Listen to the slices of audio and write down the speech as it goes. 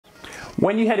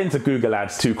When you head into Google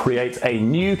Ads to create a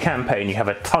new campaign, you have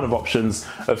a ton of options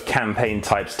of campaign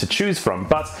types to choose from.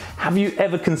 But have you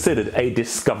ever considered a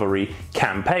discovery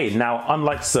campaign? Now,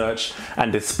 unlike search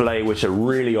and display, which are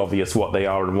really obvious what they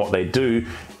are and what they do,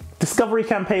 discovery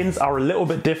campaigns are a little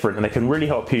bit different and they can really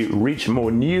help you reach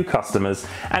more new customers,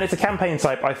 and it's a campaign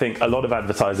type I think a lot of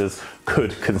advertisers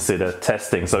could consider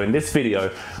testing. So in this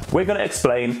video, we're going to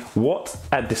explain what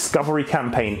a discovery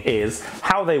campaign is,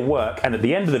 how they work, and at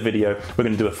the end of the video, we're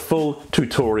going to do a full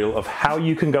tutorial of how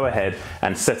you can go ahead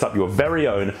and set up your very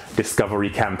own discovery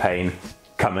campaign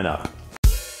coming up.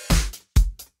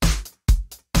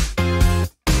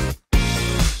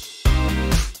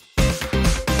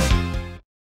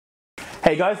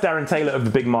 Hey guys, Darren Taylor of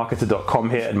thebigmarketer.com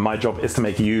here, and my job is to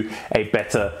make you a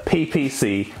better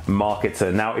PPC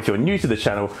marketer. Now, if you're new to the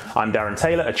channel, I'm Darren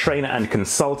Taylor, a trainer and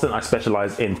consultant. I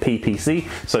specialize in PPC,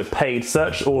 so paid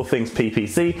search, all things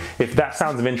PPC. If that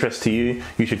sounds of interest to you,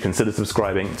 you should consider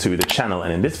subscribing to the channel.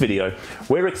 And in this video,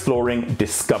 we're exploring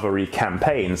discovery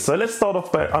campaigns. So let's start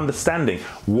off by understanding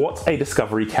what a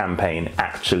discovery campaign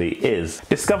actually is.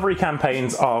 Discovery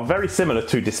campaigns are very similar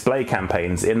to display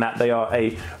campaigns in that they are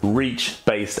a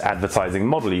reach-based advertising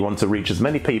model. You want to reach as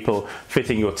many people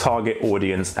fitting your target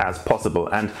audience as possible.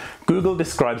 And Google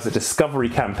describes the discovery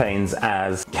campaigns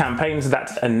as campaigns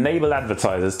that enable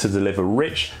advertisers to deliver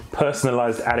rich,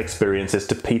 personalized ad experiences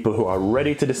to people who are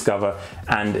ready to discover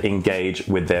and engage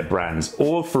with their brands,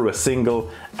 all through a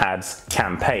single ads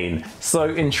campaign. So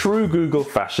in true Google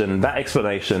fashion, that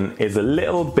explanation is a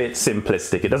little bit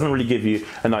simplistic. It doesn't really give you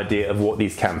an idea of what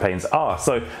these campaigns are.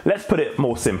 So let's put it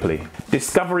more simply.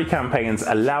 Discovery campaigns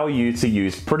allow you to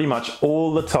use pretty much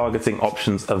all the targeting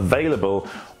options available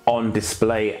on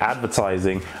display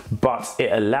advertising, but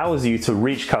it allows you to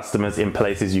reach customers in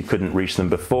places you couldn't reach them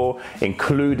before,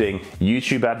 including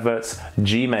YouTube adverts,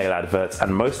 Gmail adverts,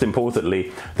 and most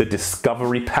importantly, the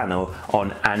discovery panel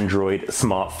on Android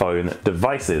smartphone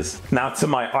devices. Now, to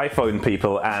my iPhone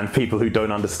people and people who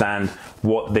don't understand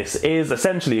what this is,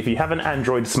 essentially, if you have an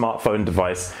Android smartphone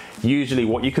device, usually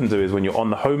what you can do is when you're on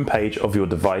the home page of your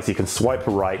device, you can swipe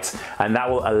right, and that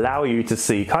will allow you to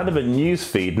see kind of a news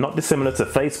feed, not dissimilar to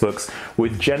Facebook's,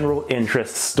 with general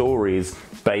interest stories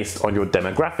based on your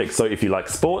demographics. So if you like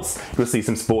sports, you'll see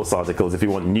some sports articles. If you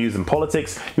want news and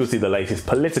politics, you'll see the latest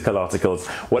political articles.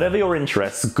 Whatever your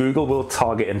interests, Google will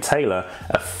target and tailor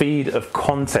a feed of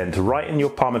content right in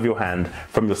your palm of your hand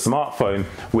from your smartphone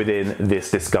within this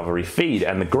discovery feed.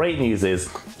 And the great news is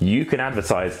you can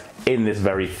advertise in this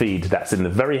very feed that's in the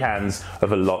very hands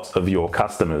of a lot of your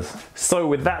customers. So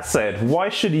with that said, why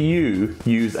should you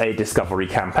use a discovery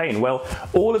campaign? Well,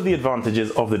 all of the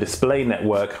advantages of the display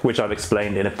network, which I've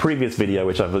explained in a previous video,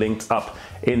 which I've linked up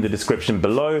in the description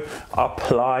below,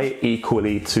 apply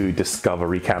equally to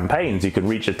discovery campaigns. You can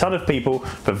reach a ton of people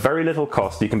for very little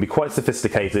cost. You can be quite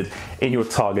sophisticated in your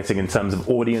targeting in terms of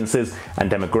audiences and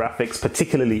demographics,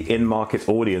 particularly in-market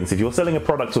audience. If you're selling a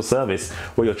product or service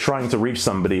where you're trying to reach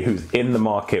somebody who's in the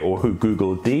market or who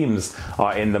Google deems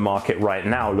are in the market right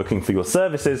now looking for your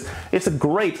services, it's a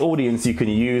great audience you can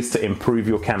use to improve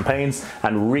your campaigns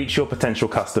and reach your potential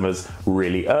customers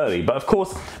really early. But of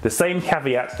course, the same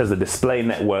caveat as the display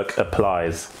network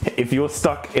applies. If you're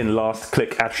stuck in last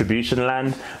click attribution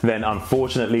land, then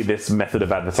unfortunately this method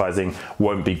of advertising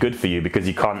won't be good for you because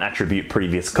you can't attribute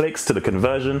previous clicks to the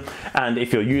conversion. And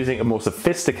if you're using a more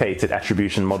sophisticated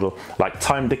attribution model like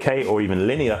time decay or even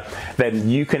linear, then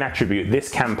you can attribute this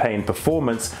campaign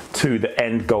performance to the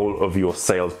end goal of your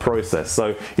sales process.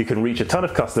 So you can reach a ton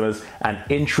of customers and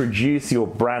introduce your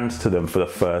brand to them for the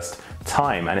first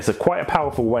time, and it's quite a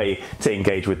powerful way to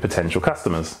engage with potential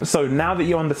customers. So now that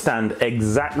you understand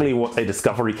exactly what a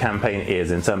discovery campaign is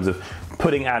in terms of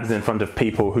putting ads in front of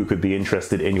people who could be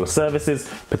interested in your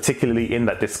services, particularly in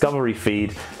that discovery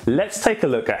feed, let's take a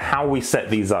look at how we set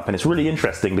these up. And it's really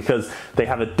interesting because they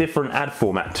have a different ad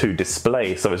format to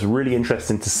display, so it's really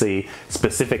interesting to see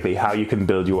specifically how you can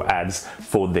build your ads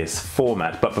for this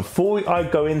format. But before I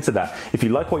go into that, if you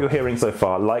like what you're hearing so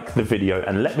far, like the video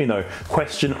and let me know.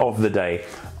 Question of the day: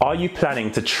 are you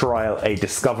planning to trial a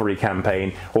discovery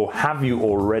campaign, or have you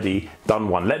already done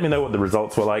one? Let me know what the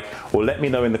results were like, or let me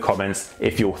know in the comments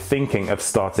if you're thinking of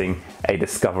starting a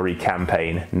discovery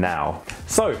campaign now.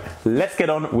 So let's get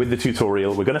on with the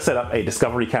tutorial. We're going to set up a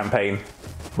discovery campaign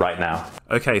right now.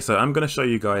 Okay, so I'm going to show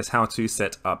you guys how to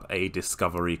set up a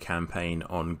discovery campaign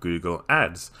on Google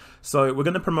Ads. So we're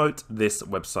going to promote this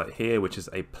website here, which is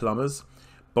a plumber's.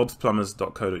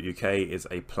 bobsplumbers.co.uk is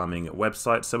a plumbing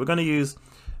website. So we're going to use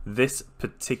this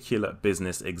particular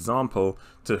business example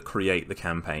to create the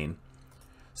campaign.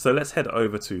 So let's head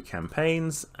over to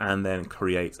campaigns and then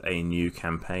create a new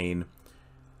campaign.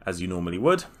 as you normally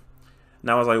would.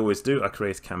 Now, as I always do, I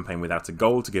create a campaign without a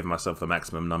goal to give myself the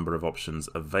maximum number of options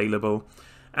available.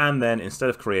 And then instead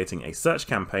of creating a search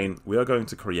campaign, we are going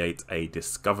to create a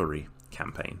discovery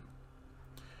campaign.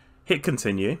 Hit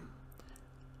continue.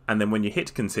 And then when you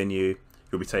hit continue,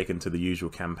 you'll be taken to the usual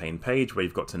campaign page where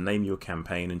you've got to name your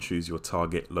campaign and choose your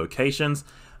target locations.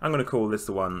 I'm going to call this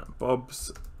one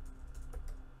Bob's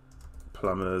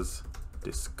Plumbers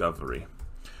Discovery.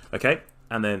 Okay,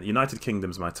 and then United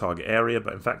Kingdom's my target area,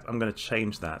 but in fact I'm going to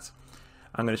change that.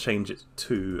 I'm going to change it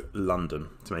to London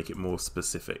to make it more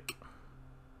specific.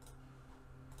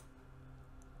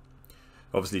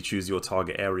 Obviously choose your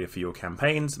target area for your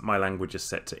campaigns. My language is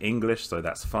set to English, so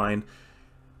that's fine.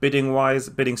 Bidding wise,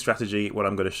 bidding strategy, what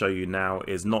I'm going to show you now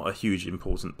is not a huge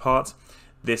important part.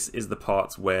 This is the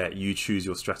part where you choose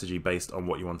your strategy based on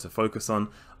what you want to focus on.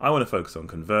 I want to focus on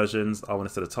conversions. I want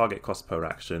to set a target cost per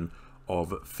action of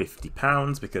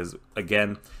 £50 because,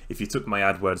 again, if you took my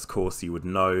AdWords course, you would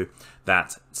know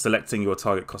that selecting your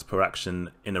target cost per action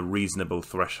in a reasonable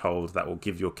threshold that will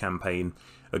give your campaign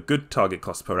a good target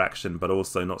cost per action, but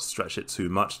also not stretch it too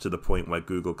much to the point where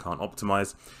Google can't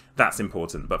optimize. That's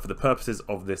important. But for the purposes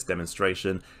of this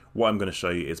demonstration, what I'm going to show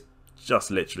you is just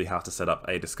literally how to set up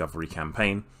a discovery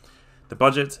campaign. The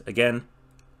budget, again,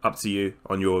 up to you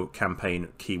on your campaign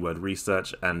keyword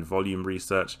research and volume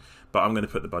research, but I'm going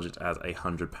to put the budget as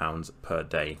 £100 per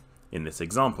day in this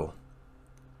example.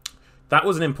 That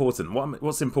wasn't important.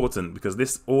 What's important,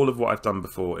 because all of what I've done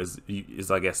before is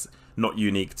I guess not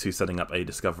unique to setting up a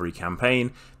discovery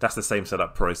campaign. That's the same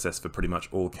setup process for pretty much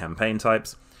all campaign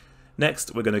types.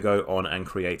 Next, we're going to go on and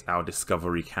create our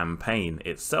discovery campaign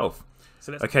itself.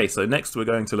 So next we're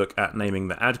going to look at naming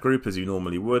the ad group as you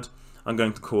normally would. I'm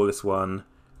going to call this one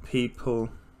People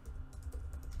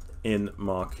in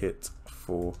Market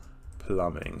for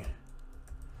Plumbing.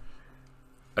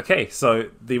 Okay, so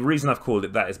the reason I've called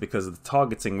it that is because of the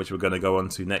targeting, which we're going to go on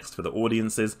to next for the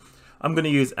audiences. I'm going to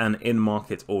use an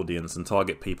in-market audience and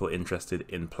target people interested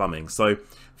in plumbing. So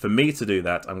for me to do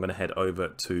that, I'm going to head over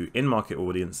to in-market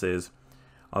audiences.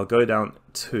 I'll go down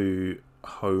to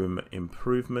home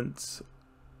improvements,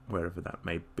 wherever that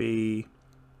may be,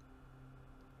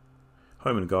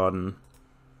 home and garden,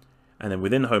 and then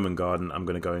within home and garden I'm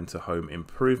going to go into home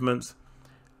improvements,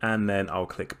 and then I'll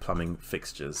click plumbing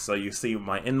fixtures. So you see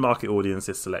my in-market audience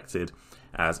is selected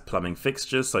as plumbing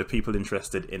fixtures, so people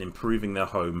interested in improving their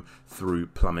home through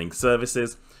plumbing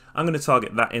services. I'm going to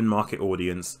target that in-market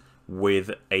audience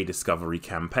with a discovery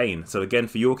campaign. So again,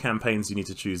 for your campaigns, you need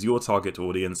to choose your target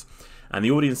audience, and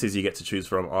the audiences you get to choose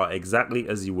from are exactly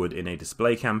as you would in a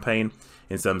display campaign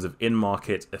in terms of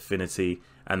in-market, affinity,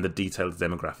 and the detailed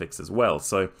demographics as well.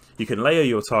 So you can layer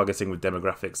your targeting with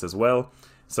demographics as well.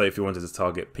 So if you wanted to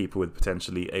target people with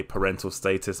potentially a parental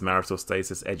status, marital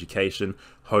status, education,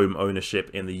 home ownership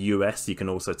in the US, you can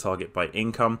also target by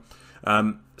income.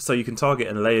 So you can target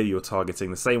and layer your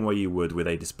targeting the same way you would with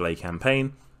a display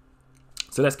campaign.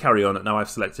 So let's carry on. Now I've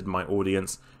selected my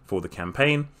audience for the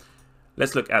campaign.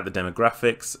 Let's look at the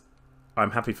demographics.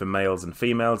 I'm happy for males and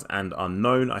females and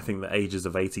unknown. I think the ages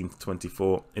of 18 to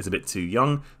 24 is a bit too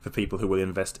young for people who will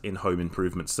invest in home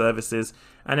improvement services,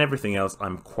 and everything else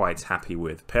I'm quite happy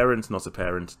with. Parent, not a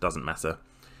parent, doesn't matter.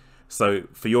 So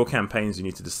for your campaigns, you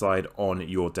need to decide on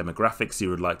your demographics you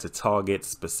would like to target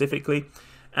specifically,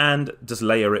 and just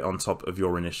layer it on top of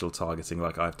your initial targeting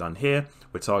like I've done here.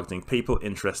 We're targeting people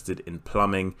interested in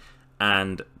plumbing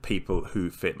and people who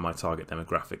fit my target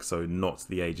demographic, so not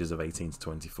the ages of 18 to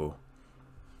 24.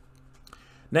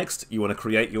 Next, you want to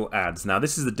create your ads. Now,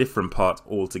 this is a different part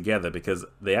altogether because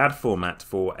the ad format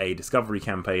for a discovery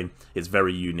campaign is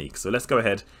very unique. So let's go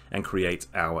ahead and create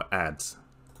our ads.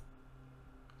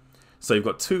 So you've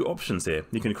got two options here.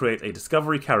 You can create a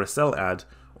discovery carousel ad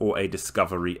or a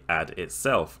discovery ad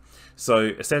itself. So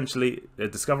essentially, the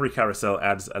discovery carousel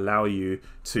ads allow you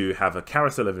to have a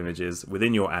carousel of images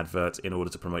within your advert in order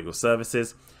to promote your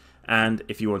services. And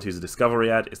if you want to use a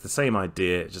discovery ad, it's the same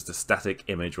idea, just a static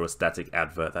image or a static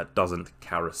advert that doesn't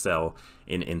carousel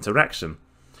in interaction.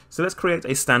 So let's create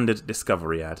a standard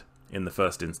discovery ad in the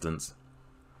first instance.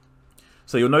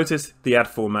 So you'll notice the ad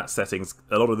format settings,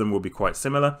 a lot of them will be quite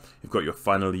similar. You've got your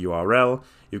final URL,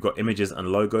 you've got images and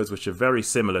logos, which are very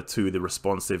similar to the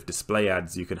responsive display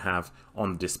ads you can have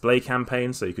on the display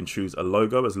campaign. So you can choose a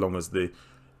logo as long as the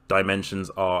dimensions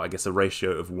are, I guess, a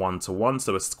ratio of 1:1,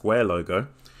 so a square logo.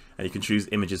 And you can choose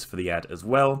images for the ad as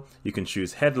well. You can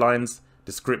choose headlines,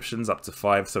 descriptions up to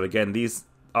 5. So again, these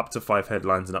up to 5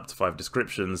 headlines and up to 5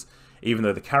 descriptions, even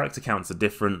though the character counts are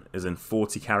different, is in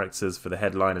 40 characters for the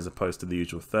headline as opposed to the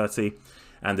usual 30.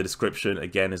 And the description,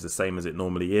 again, is the same as it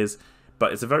normally is.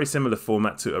 but it's a very similar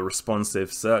format to a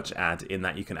responsive search ad in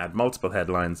that you can add multiple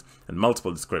headlines and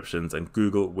multiple descriptions, and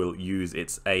Google will use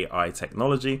its AI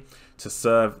technology to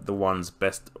serve the ones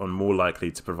best or more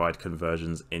likely to provide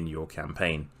conversions in your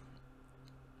campaign.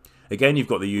 Again, you've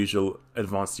got the usual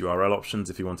advanced URL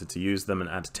options if you wanted to use them and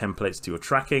add templates to your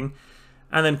tracking,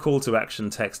 and then call to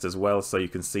action text as well. So you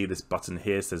can see this button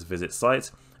here says visit site,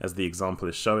 as the example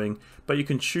is showing, but you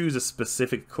can choose a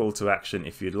specific call to action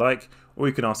if you'd like, or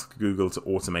you can ask Google to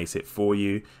automate it for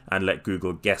you and let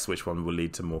Google guess which one will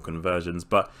lead to more conversions.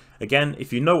 But again,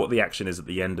 if you know what the action is at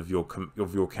the end of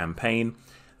your campaign,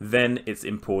 then it's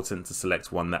important to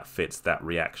select one that fits that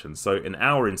reaction. So in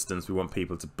our instance, we want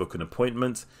people to book an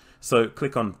appointment. So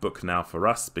click on book now for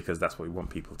us, because that's what we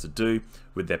want people to do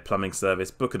with their plumbing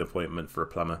service. Book an appointment for a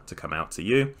plumber to come out to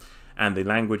you. And the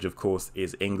language, of course,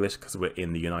 is English because we're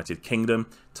in the United Kingdom,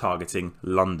 targeting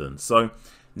London. So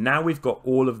now we've got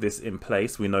all of this in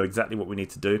place. We know exactly what we need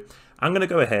to do. I'm going to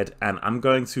go ahead and I'm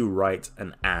going to write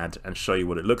an ad and show you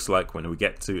what it looks like when we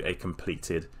get to a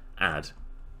completed ad.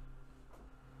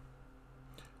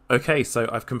 Okay, so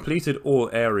I've completed all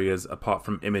areas apart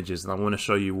from images, and I want to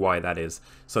show you why that is.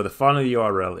 So the final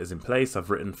URL is in place. I've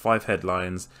written 5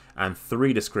 headlines and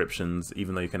 3 descriptions,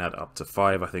 even though you can add up to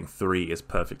 5. I think 3 is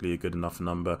perfectly a good enough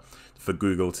number for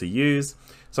Google to use.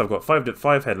 So I've got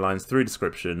 5 headlines, 3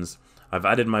 descriptions. I've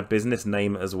added my business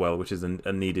name as well, which is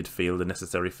a needed field, a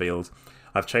necessary field.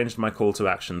 I've changed my call to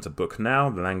action to book now.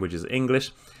 The language is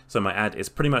English. So my ad is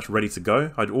pretty much ready to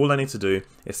go. All I need to do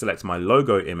is select my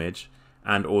logo image,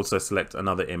 and also select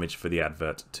another image for the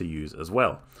advert to use as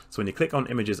well. So when you click on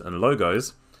images and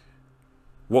logos,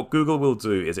 what Google will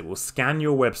do is it will scan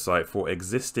your website for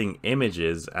existing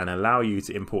images and allow you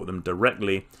to import them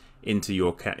directly into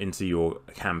your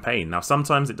campaign. Now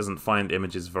sometimes it doesn't find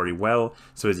images very well,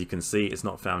 so as you can see it's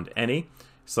not found any.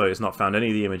 So it's not found any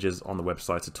of the images on the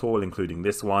website at all, including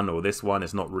this one or this one.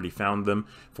 It's not really found them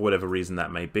for whatever reason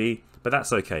that may be. But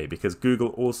that's okay, because Google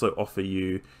also offer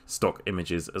you stock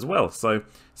images as well. So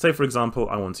say for example,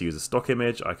 I want to use a stock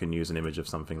image. I can use an image of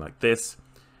something like this.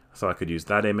 So I could use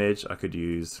that image. I could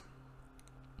use,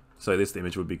 so this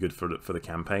image would be good for the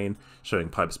campaign, showing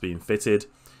pipes being fitted.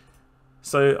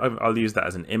 So I'll use that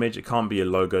as an image. It can't be a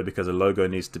logo because a logo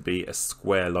needs to be a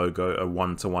square logo, a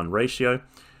 1-to-1 ratio.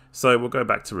 So we'll go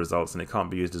back to results, and it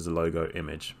can't be used as a logo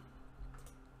image.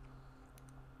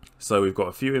 So we've got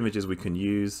a few images we can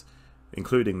use,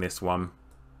 including this one.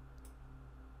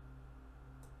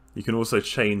 You can also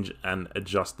change and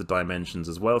adjust the dimensions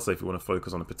as well. So if you want to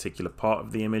focus on a particular part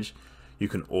of the image, you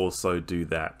can also do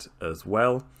that as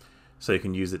well. So you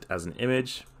can use it as an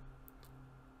image,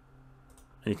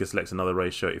 and you can select another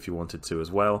ratio if you wanted to as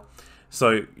well.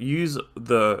 So use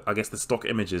the stock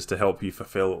images to help you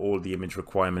fulfill all the image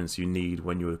requirements you need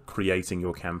when you're creating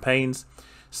your campaigns.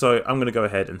 So I'm going to go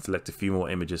ahead and select a few more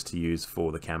images to use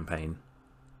for the campaign.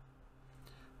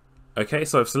 Okay,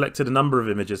 so I've selected a number of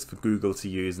images for Google to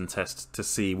use and test to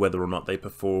see whether or not they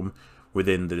perform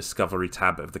within the Discovery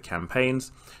tab of the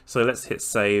campaigns. So let's hit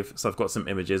save. So I've got some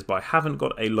images, but I haven't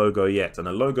got a logo yet, and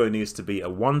a logo needs to be a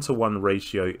 1-to-1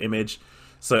 ratio image.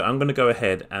 So I'm going to go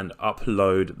ahead and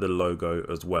upload the logo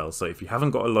as well. So if you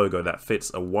haven't got a logo that fits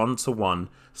a 1-to-1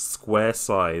 square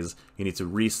size, you need to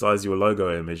resize your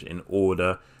logo image in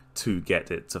order to get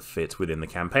it to fit within the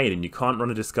campaign. And you can't run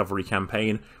a discovery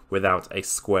campaign without a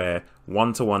square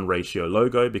 1-to-1 ratio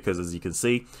logo, because as you can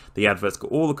see, the advert's got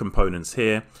all the components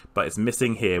here, but it's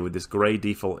missing here with this gray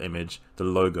default image, the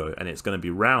logo, and it's going to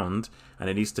be round and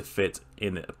it needs to fit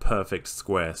in a perfect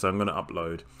square. So I'm going to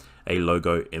upload a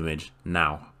logo image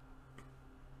now.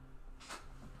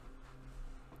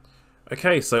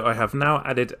 Okay, so I have now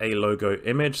added a logo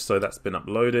image, so that's been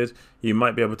uploaded. You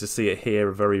might be able to see it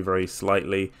here very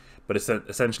slightly, but it's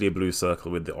essentially a blue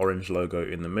circle with the orange logo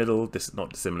in the middle. This is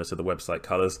not dissimilar to the website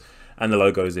colors, and the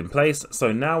logo is in place.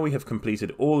 So now we have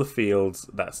completed all the fields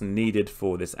that's needed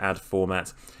for this ad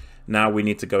format. Now we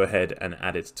need to go ahead and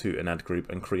add it to an ad group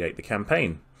and create the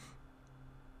campaign.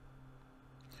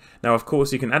 Now, of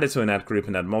course, you can add it to an ad group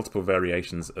and add multiple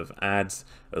variations of ads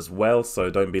as well, so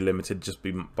don't be limited just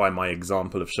by my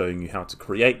example of showing you how to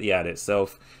create the ad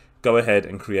itself. Go ahead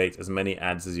and create as many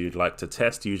ads as you'd like to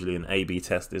test. Usually an A/B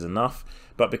test is enough,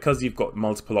 but because you've got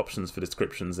multiple options for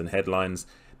descriptions and headlines,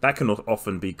 that can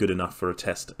often be good enough for a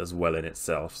test as well in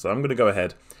itself. So I'm going to go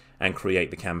ahead and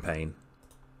create the campaign.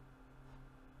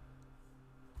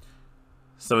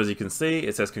 So as you can see,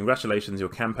 it says, congratulations, your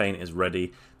campaign is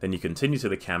ready. Then you continue to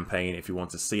the campaign if you want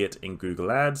to see it in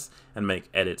Google Ads and make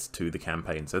edits to the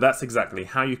campaign. So that's exactly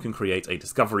how you can create a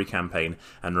discovery campaign.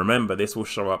 And remember, this will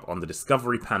show up on the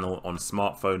discovery panel on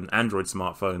smartphone, Android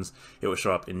smartphones. It will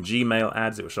show up in Gmail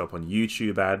ads. It will show up on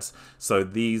YouTube ads. So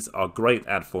these are great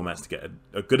ad formats to get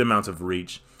a good amount of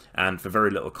reach, and for very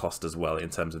little cost as well in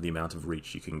terms of the amount of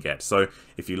reach you can get. So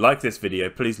if you like this video,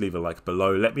 please leave a like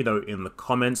below. Let me know in the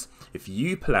comments if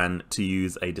you plan to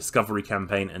use a discovery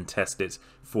campaign and test it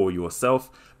for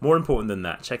yourself. More important than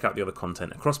that, check out the other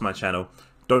content across my channel.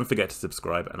 Don't forget to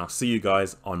subscribe, and I'll see you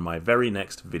guys on my very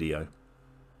next video.